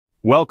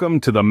Welcome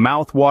to the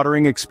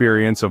mouth-watering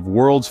experience of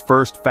world's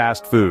first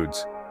fast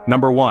foods.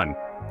 Number 1.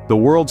 The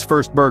world's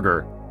first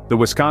burger. The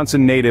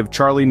Wisconsin native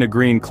Charlie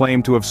Negreen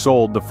claimed to have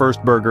sold the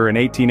first burger in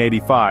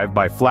 1885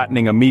 by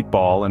flattening a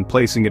meatball and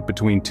placing it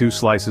between two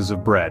slices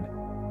of bread.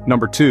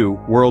 Number 2.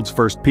 World's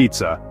first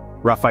pizza.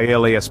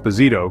 Raffaele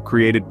Esposito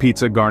created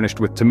pizza garnished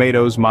with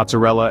tomatoes,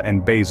 mozzarella,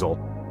 and basil,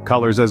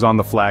 colors as on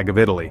the flag of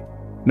Italy.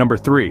 Number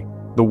 3.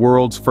 The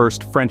world's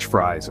first French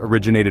fries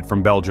originated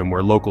from Belgium,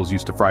 where locals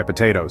used to fry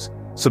potatoes.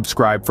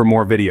 Subscribe for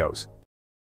more videos.